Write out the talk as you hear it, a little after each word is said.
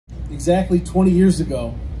exactly 20 years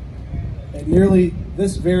ago, at nearly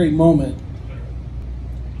this very moment,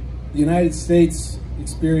 the United States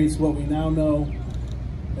experienced what we now know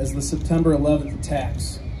as the September 11th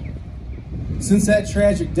attacks. Since that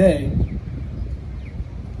tragic day,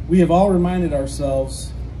 we have all reminded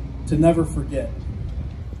ourselves to never forget.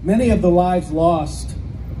 Many of the lives lost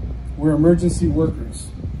were emergency workers,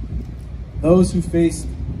 those who faced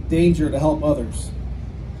danger to help others.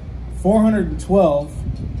 412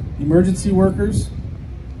 emergency workers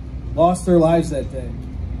lost their lives that day.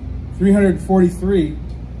 343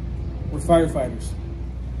 were firefighters.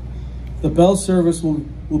 The bell service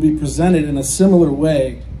will be presented in a similar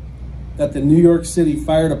way that the New York City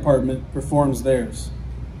Fire Department performs theirs.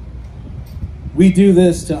 We do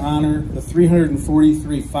this to honor the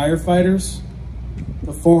 343 firefighters,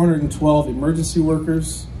 the 412 emergency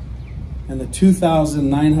workers, and the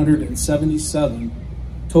 2,977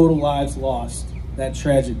 total lives lost that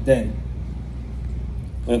tragic day.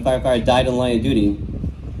 When a firefighter died in the line of duty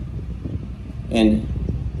and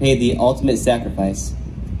paid the ultimate sacrifice,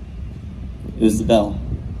 it was the bell,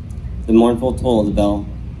 the mournful toll of the bell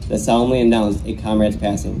that solemnly announced a comrade's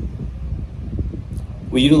passing.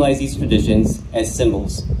 We utilize these traditions as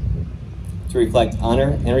symbols to reflect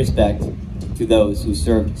honor and respect to those who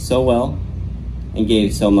served so well and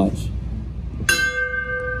gave so much.